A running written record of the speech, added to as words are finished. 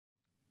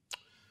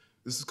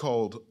This is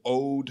called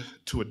Ode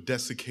to a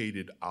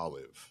Desiccated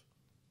Olive.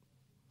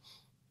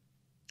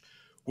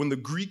 When the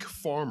Greek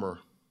farmer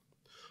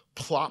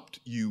plopped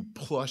you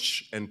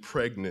plush and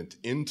pregnant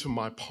into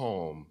my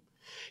palm,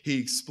 he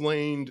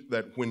explained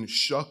that when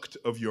shucked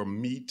of your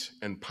meat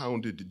and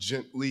pounded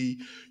gently,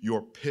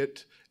 your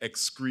pit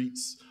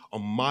excretes a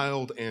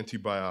mild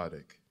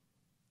antibiotic.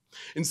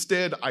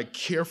 Instead, I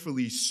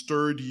carefully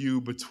stirred you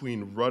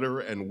between rudder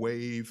and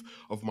wave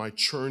of my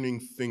churning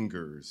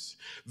fingers,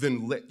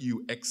 then let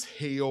you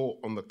exhale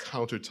on the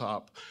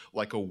countertop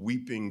like a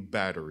weeping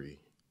battery.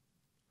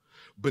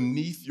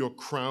 Beneath your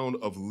crown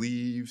of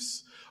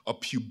leaves, a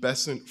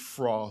pubescent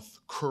froth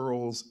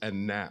curls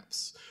and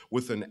naps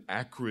with an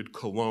acrid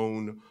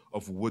cologne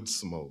of wood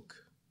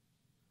smoke.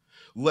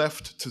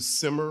 Left to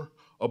simmer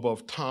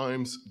above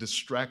time's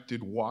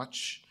distracted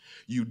watch,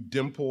 you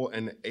dimple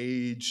and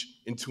age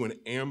into an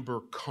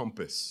amber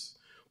compass,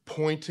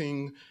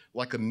 pointing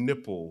like a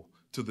nipple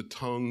to the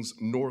tongue's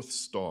North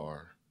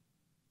Star.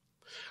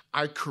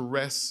 I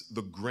caress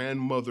the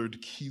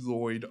grandmothered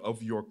keloid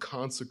of your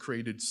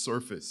consecrated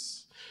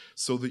surface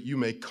so that you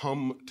may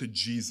come to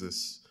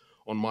Jesus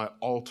on my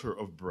altar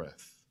of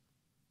breath.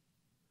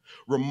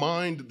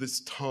 Remind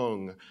this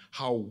tongue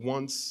how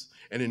once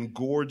an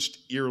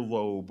engorged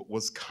earlobe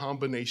was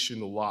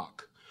combination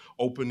lock,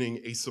 opening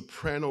a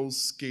soprano's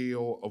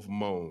scale of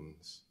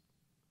moans.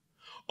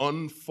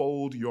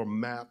 Unfold your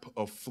map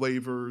of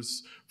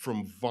flavors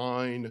from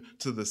vine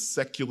to the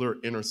secular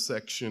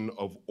intersection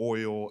of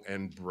oil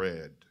and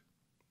bread.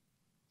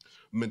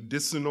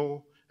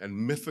 Medicinal and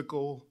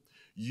mythical,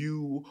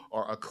 you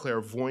are a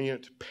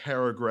clairvoyant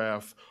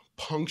paragraph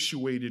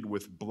punctuated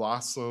with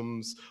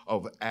blossoms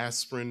of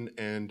aspirin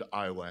and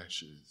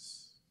eyelashes.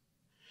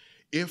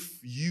 If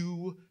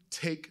you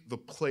take the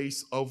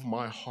place of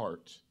my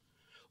heart,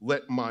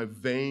 let my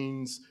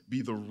veins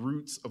be the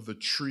roots of the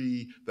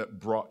tree that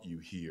brought you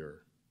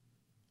here.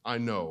 I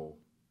know,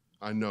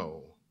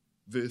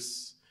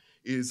 this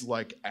is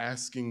like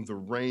asking the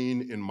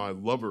rain in my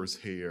lover's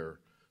hair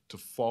to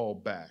fall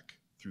back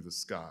through the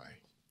sky,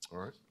 all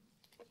right?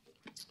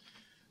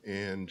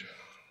 And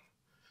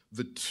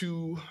the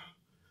two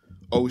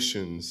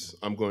oceans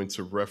I'm going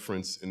to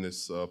reference in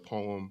this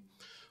poem,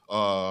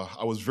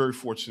 I was very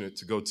fortunate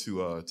to go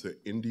to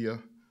India,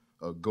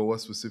 Goa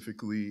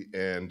specifically,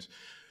 and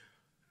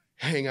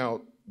hang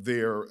out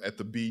there at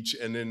the beach.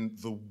 And then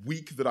the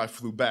week that I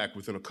flew back,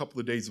 within a couple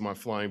of days of my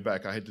flying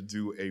back, I had to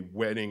do a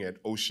wedding at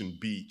Ocean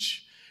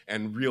Beach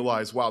and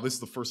realized, wow, this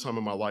is the first time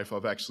in my life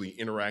I've actually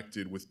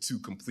interacted with two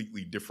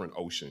completely different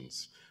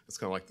oceans. That's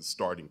kind of like the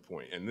starting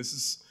point. And this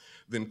is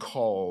then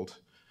called,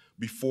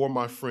 Before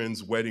My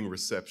Friend's Wedding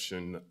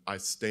Reception, I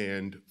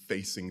Stand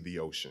Facing the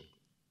Ocean.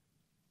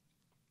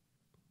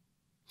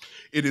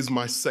 It is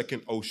my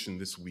second ocean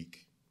this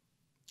week.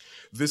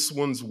 This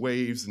one's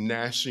waves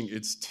gnashing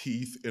its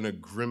teeth in a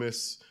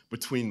grimace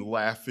between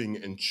laughing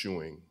and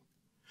chewing.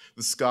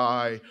 The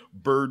sky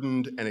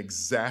burdened and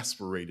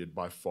exasperated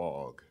by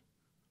fog.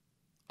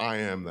 I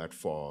am that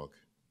fog.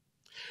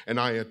 And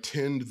I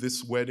attend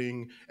this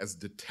wedding as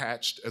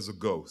detached as a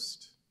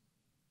ghost.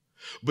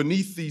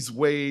 Beneath these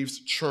waves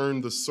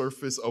churn the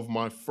surface of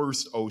my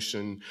first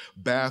ocean,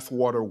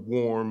 bathwater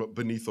warm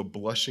beneath a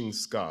blushing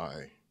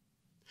sky.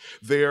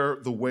 There,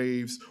 the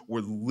waves were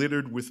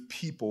littered with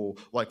people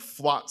like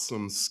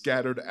flotsam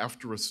scattered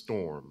after a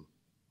storm.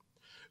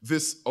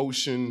 This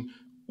ocean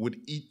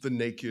would eat the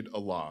naked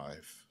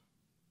alive.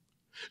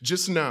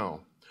 Just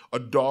now, a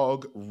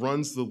dog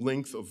runs the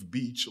length of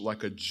beach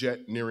like a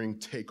jet nearing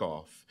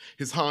takeoff,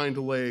 his hind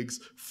legs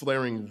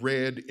flaring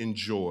red in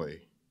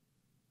joy.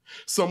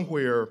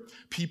 Somewhere,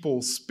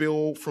 people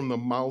spill from the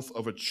mouth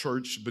of a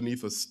church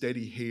beneath a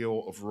steady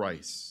hail of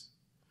rice.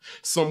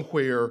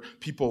 Somewhere,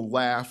 people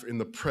laugh in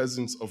the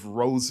presence of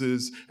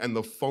roses and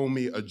the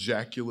foamy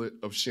ejaculate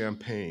of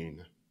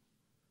champagne.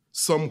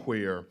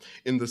 Somewhere,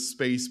 in the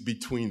space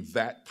between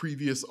that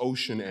previous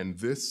ocean and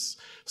this,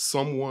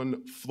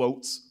 someone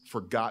floats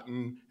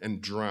forgotten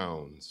and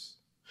drowns.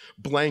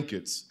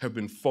 Blankets have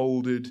been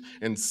folded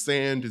and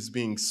sand is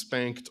being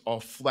spanked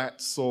off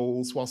flat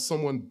soles while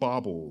someone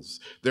bobbles,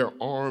 their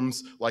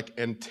arms like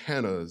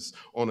antennas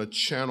on a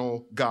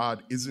channel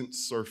God isn't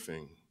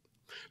surfing.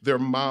 Their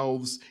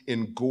mouths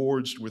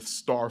engorged with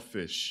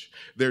starfish,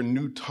 their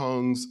new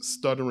tongues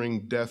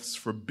stuttering death's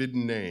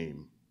forbidden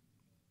name.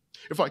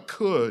 If I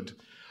could,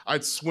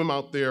 I'd swim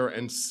out there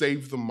and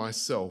save them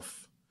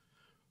myself,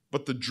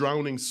 but the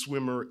drowning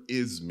swimmer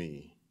is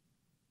me.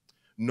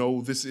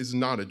 No, this is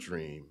not a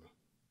dream.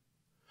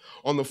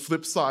 On the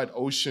flip side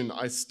ocean,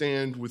 I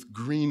stand with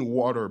green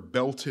water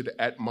belted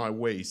at my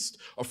waist,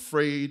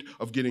 afraid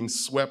of getting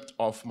swept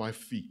off my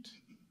feet.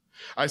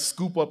 I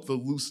scoop up the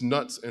loose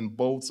nuts and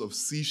bolts of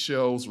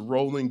seashells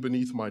rolling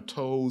beneath my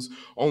toes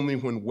only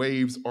when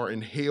waves are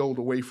inhaled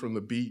away from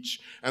the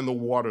beach and the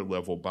water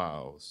level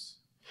bows.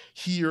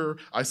 Here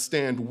I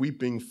stand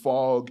weeping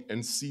fog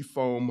and sea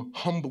foam,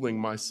 humbling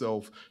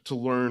myself to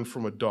learn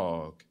from a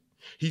dog.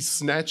 He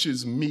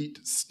snatches meat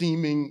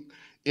steaming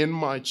in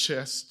my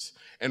chest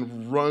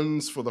and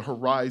runs for the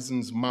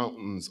horizon's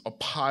mountains, a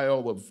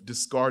pile of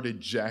discarded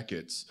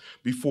jackets,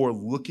 before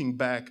looking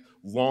back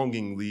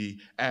longingly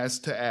as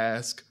to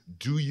ask,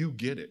 do you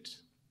get it?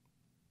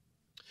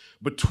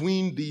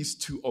 Between these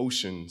two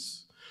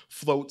oceans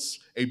floats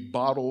a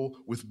bottle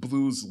with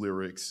blues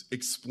lyrics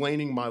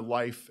explaining my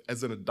life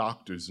as in a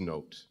doctor's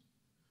note.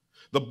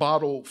 The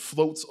bottle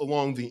floats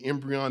along the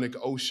embryonic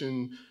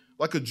ocean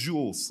like a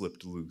jewel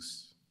slipped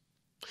loose.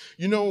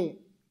 You know,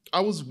 I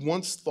was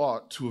once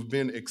thought to have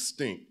been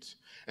extinct,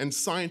 and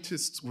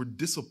scientists were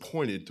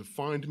disappointed to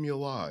find me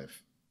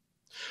alive.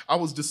 I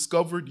was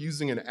discovered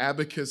using an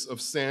abacus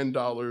of sand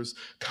dollars,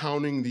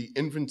 counting the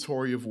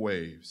inventory of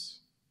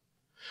waves.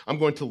 I'm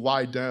going to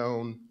lie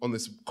down on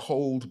this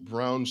cold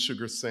brown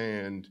sugar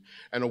sand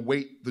and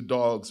await the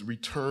dog's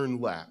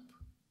return lap.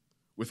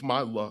 With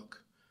my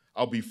luck,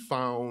 I'll be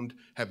found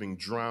having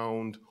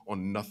drowned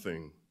on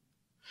nothing.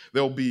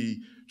 There'll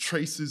be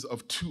traces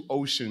of two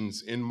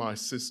oceans in my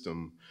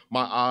system,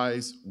 my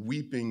eyes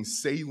weeping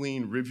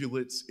saline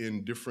rivulets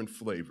in different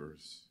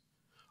flavors.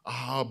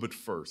 Ah, but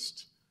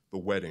first, the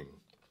wedding.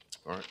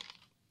 All right.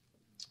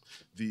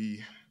 The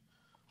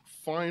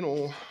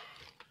final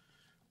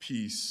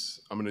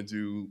piece I'm gonna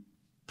do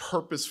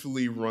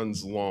purposefully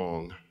runs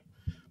long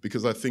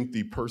because I think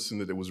the person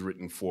that it was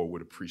written for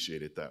would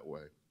appreciate it that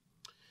way.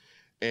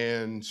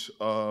 And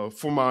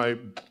for my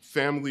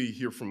family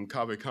here from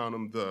Cave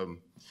Canem, the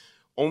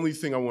only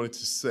thing I wanted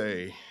to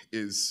say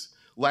is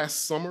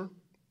last summer,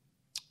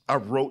 I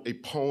wrote a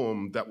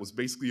poem that was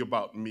basically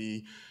about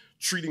me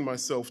treating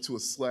myself to a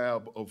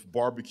slab of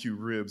barbecue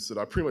ribs that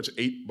I pretty much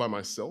ate by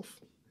myself.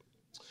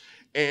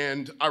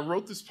 And I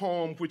wrote this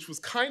poem, which was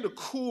kind of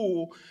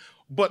cool,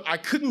 but I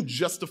couldn't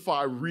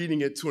justify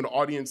reading it to an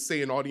audience,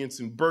 say an audience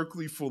in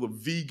Berkeley full of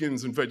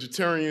vegans and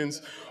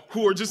vegetarians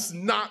who are just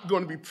not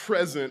going to be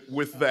present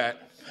with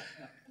that.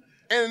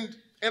 And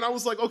I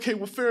was like, okay,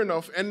 well, fair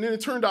enough. And then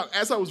it turned out,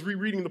 as I was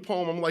rereading the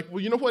poem, I'm like,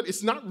 well, you know what?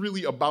 It's not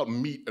really about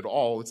meat at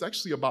all. It's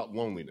actually about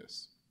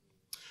loneliness.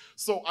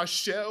 So I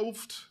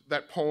shelved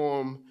that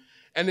poem,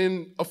 and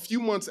then a few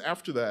months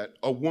after that,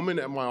 a woman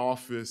at my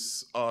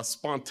office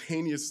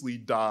spontaneously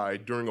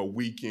died during a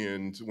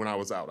weekend when I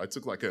was out. I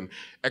took like an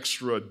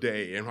extra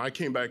day, and I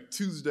came back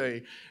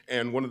Tuesday,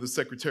 and one of the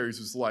secretaries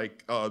was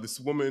like, this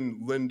woman,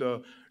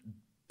 Linda,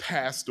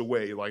 passed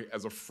away like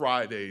as a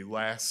Friday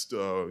last,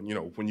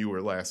 when you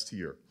were last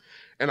here.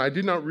 And I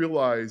did not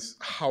realize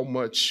how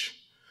much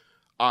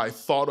I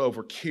thought of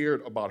or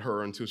cared about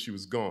her until she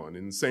was gone.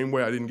 In the same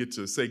way I didn't get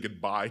to say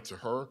goodbye to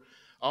her,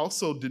 I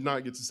also did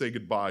not get to say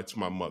goodbye to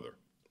my mother.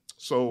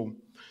 So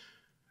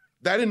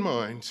that in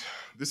mind,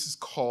 this is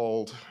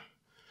called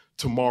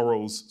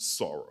Tomorrow's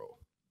Sorrow.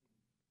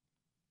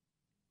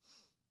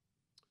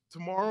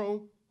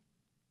 Tomorrow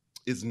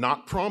is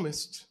not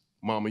promised,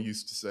 Mama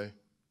used to say.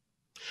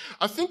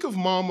 I think of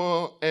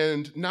Mama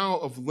and now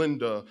of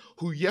Linda,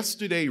 who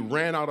yesterday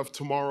ran out of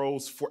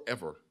tomorrows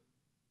forever.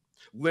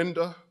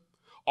 Linda,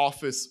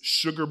 office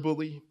sugar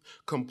bully,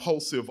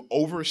 compulsive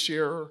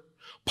oversharer,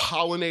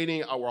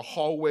 pollinating our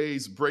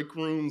hallways, break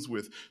rooms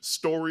with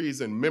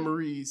stories and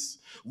memories.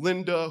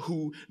 Linda,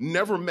 who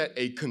never met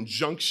a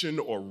conjunction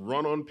or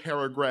run-on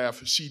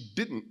paragraph she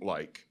didn't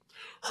like.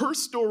 Her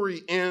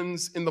story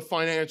ends in the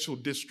financial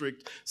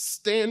district,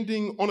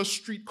 standing on a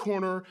street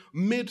corner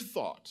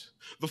mid-thought,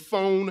 the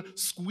phone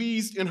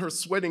squeezed in her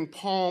sweating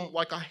palm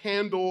like a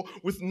handle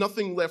with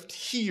nothing left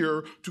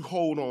here to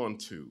hold on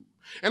to.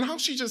 And how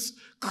she just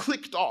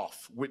clicked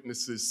off,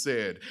 witnesses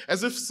said,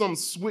 as if some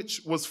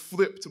switch was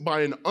flipped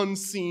by an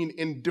unseen,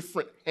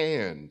 indifferent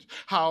hand.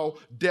 How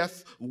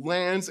death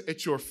lands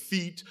at your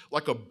feet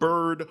like a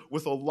bird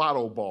with a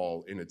lotto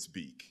ball in its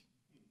beak.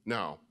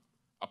 Now,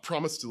 I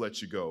promise to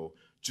let you go.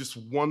 Just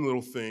one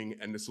little thing,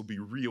 and this will be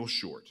real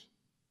short.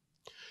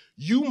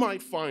 You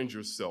might find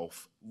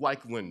yourself,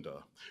 like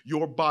Linda,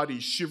 your body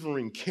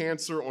shivering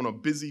cancer on a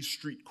busy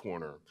street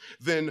corner,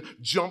 then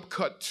jump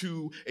cut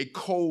to a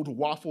cold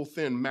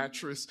waffle-thin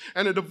mattress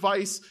and a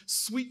device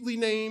sweetly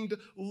named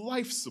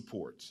life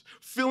support,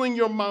 filling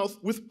your mouth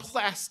with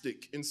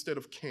plastic instead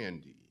of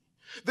candy.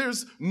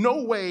 There's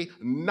no way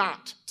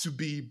not to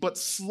be but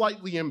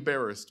slightly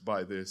embarrassed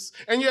by this,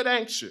 and yet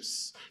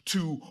anxious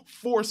to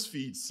force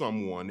feed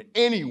someone,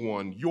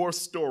 anyone, your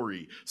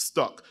story,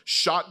 stuck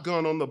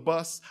shotgun on the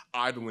bus,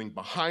 idling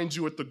behind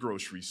you at the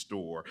grocery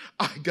store.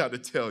 I gotta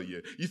tell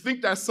you, you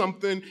think that's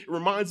something? It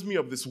reminds me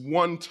of this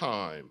one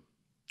time.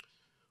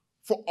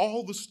 For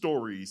all the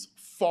stories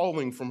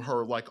falling from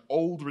her like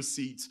old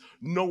receipts,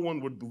 no one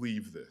would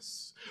believe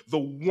this. The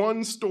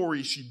one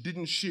story she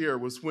didn't share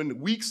was when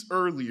weeks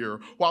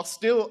earlier, while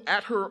still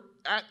at her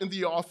in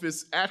the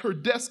office, at her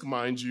desk,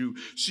 mind you,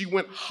 she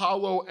went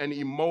hollow and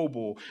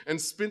immobile and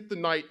spent the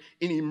night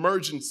in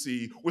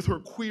emergency with her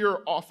queer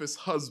office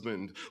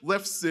husband,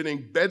 left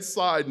sitting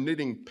bedside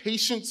knitting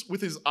patience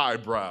with his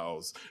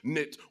eyebrows,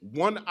 knit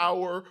 1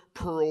 hour,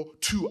 purl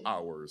 2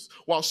 hours,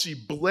 while she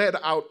bled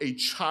out a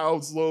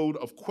child's load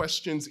of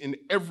questions in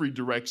every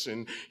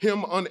direction,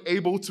 him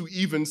unable to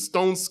even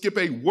stone skip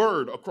a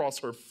word across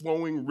her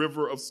flowing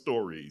river of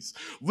stories.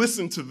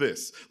 Listen to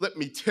this. Let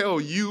me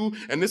tell you,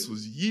 and this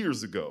was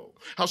years ago,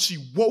 how she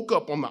woke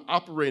up on the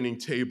operating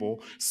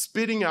table,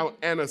 spitting out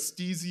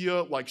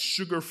anesthesia like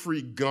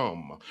sugar-free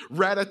gum,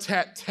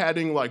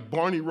 rat-a-tat-tatting like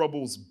Barney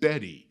Rubble's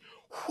Betty.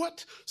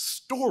 What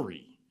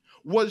story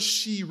was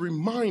she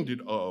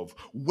reminded of,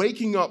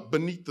 waking up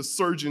beneath the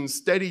surgeon's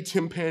steady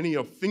timpani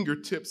of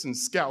fingertips and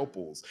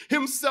scalpels,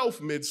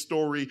 himself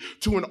mid-story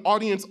to an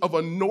audience of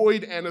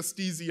annoyed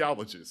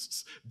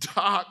anesthesiologists?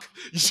 Doc,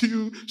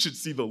 you should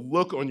see the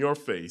look on your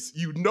face.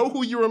 You know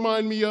who you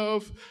remind me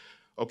of?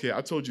 Okay,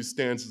 I told you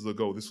stanzas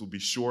ago this will be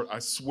short. I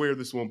swear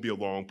this won't be a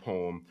long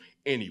poem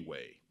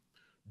anyway.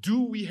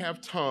 Do we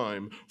have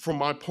time for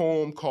my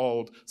poem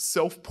called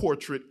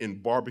Self-Portrait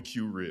in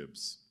Barbecue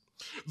Ribs?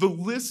 The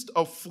list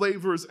of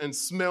flavors and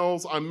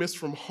smells I miss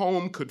from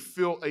home could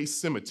fill a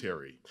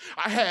cemetery.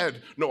 I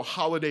had no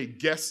holiday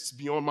guests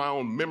beyond my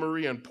own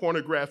memory and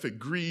pornographic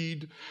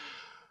greed.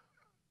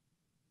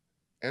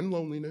 And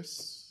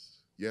loneliness.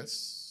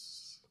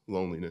 Yes,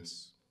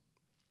 loneliness.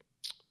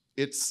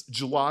 It's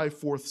July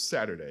 4th,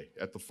 Saturday,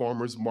 at the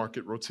farmer's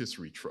market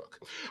rotisserie truck.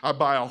 I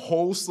buy a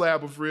whole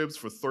slab of ribs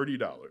for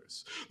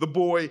 $30. The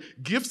boy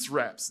gift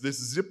wraps this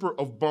zipper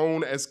of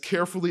bone as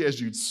carefully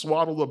as you'd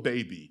swaddle a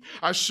baby.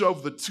 I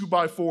shove the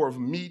 2x4 of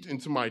meat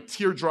into my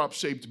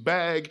teardrop-shaped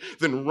bag,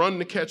 then run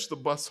to catch the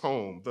bus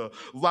home, the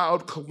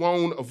loud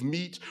cologne of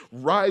meat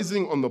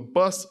rising on the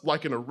bus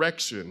like an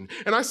erection.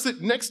 And I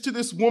sit next to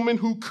this woman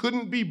who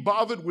couldn't be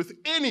bothered with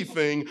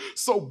anything,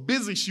 so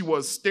busy she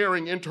was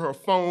staring into her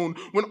phone,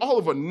 when all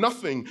of a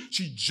nothing,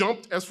 she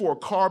jumped as for a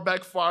car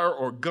backfire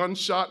or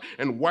gunshot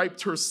and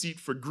wiped her seat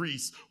for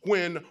grease,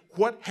 when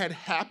what had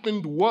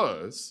happened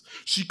was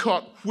she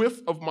caught whiff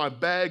of my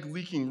bag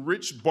leaking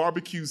rich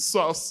barbecue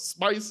sauce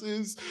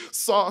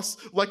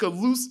like a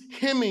loose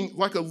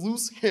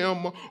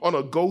hem on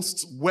a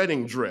ghost's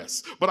wedding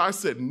dress. But I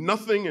said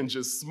nothing and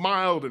just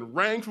smiled and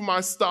rang for my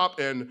stop,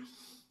 and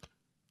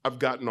I've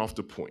gotten off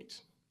the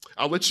point.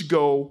 I'll let you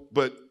go,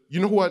 but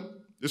you know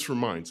what? This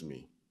reminds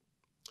me.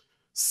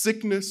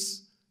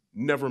 Sickness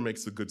never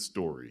makes a good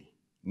story,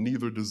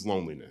 neither does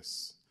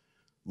loneliness.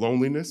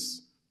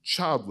 Loneliness,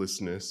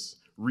 childlessness,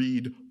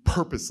 read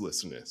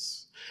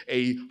purposelessness.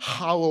 A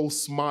hollow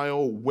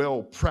smile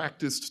well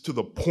practiced to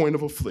the point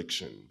of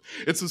affliction.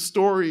 It's a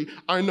story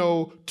I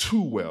know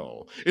too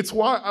well. It's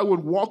why I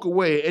would walk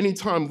away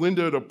anytime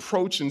Linda would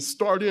approach and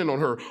start in on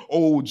her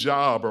old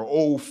job or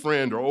old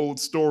friend or old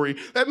story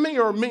that may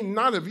or may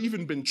not have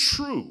even been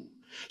true.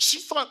 She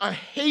thought I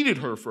hated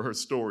her for her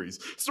stories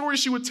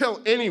she would tell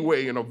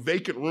anyway in a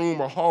vacant room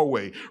or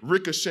hallway,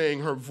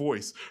 ricocheting her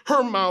voice,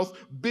 her mouth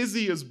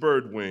busy as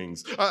bird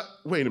wings.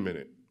 Wait a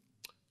minute.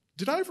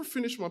 Did I ever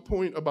finish my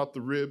point about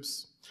the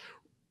ribs?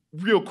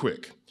 Real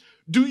quick.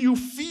 Do you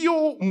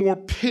feel more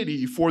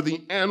pity for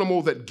the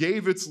animal that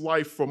gave its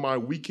life for my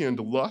weekend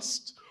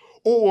lust,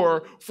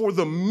 or for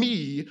the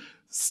me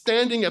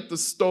standing at the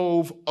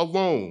stove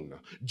alone,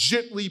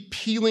 gently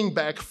peeling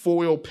back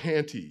foil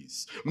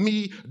panties,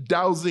 me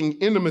dousing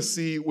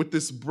intimacy with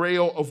this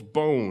braille of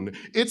bone,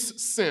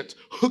 its scent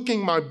hooking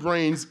my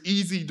brain's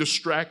easy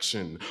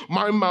distraction,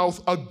 my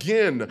mouth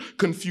again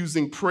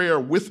confusing prayer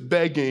with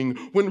begging,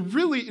 when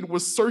really it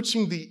was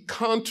searching the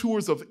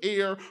contours of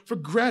air for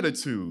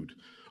gratitude.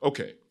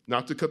 Okay,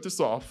 not to cut this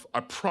off,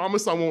 I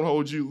promise I won't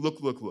hold you. Look.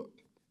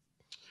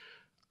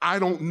 I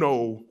don't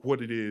know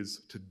what it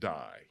is to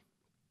die.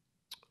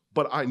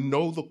 But I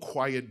know the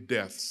quiet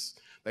deaths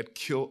that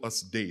kill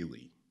us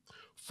daily.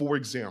 For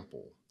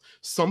example,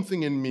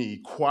 something in me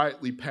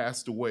quietly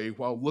passed away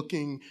while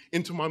looking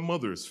into my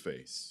mother's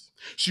face.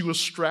 She was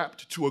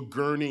strapped to a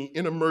gurney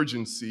in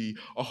emergency,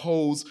 a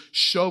hose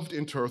shoved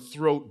into her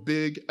throat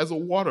big as a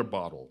water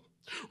bottle.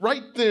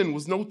 Right then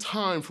was no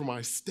time for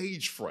my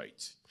stage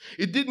fright.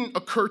 It didn't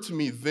occur to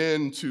me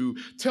then to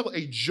tell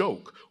a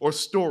joke or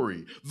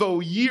story,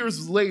 though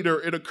years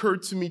later it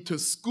occurred to me to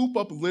scoop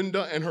up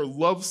Linda and her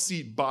love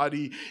seat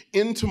body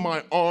into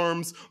my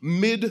arms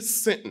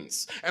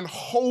mid-sentence and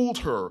hold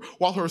her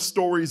while her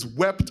stories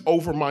wept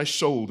over my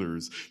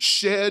shoulders.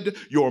 Shed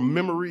your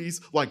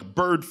memories like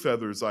bird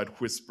feathers, I'd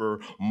whisper,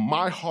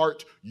 my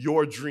heart,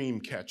 your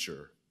dream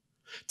catcher.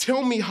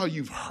 Tell me how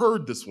you've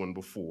heard this one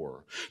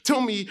before. Tell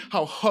me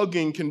how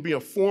hugging can be a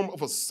form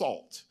of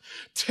assault.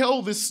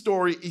 Tell this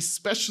story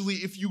especially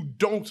if you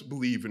don't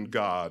believe in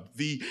God,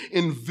 the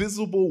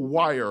invisible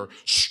wire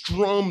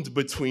strummed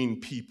between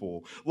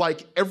people,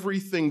 like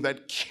everything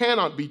that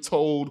cannot be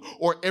told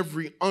or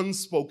every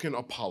unspoken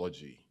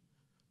apology.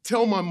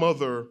 Tell my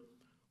mother,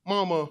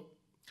 Mama,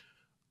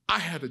 I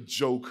had a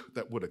joke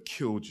that would have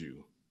killed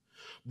you,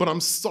 but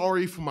I'm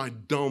sorry for my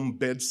dumb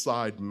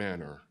bedside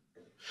manner.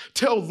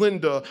 Tell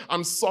Linda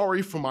I'm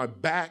sorry for my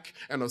back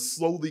and a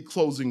slowly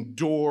closing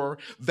door,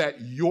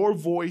 that your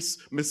voice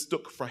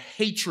mistook for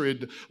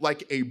hatred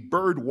like a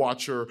bird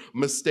watcher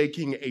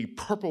mistaking a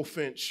purple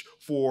finch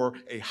for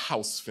a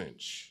house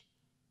finch.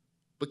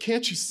 But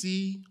can't you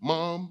see,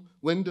 Mom,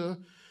 Linda,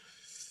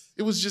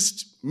 it was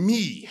just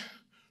me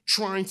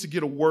trying to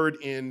get a word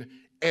in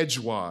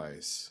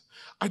edgewise.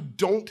 I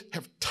don't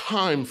have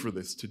time for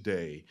this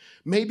today.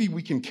 Maybe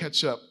we can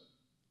catch up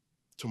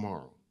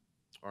tomorrow.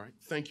 All right,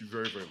 thank you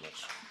very, very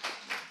much.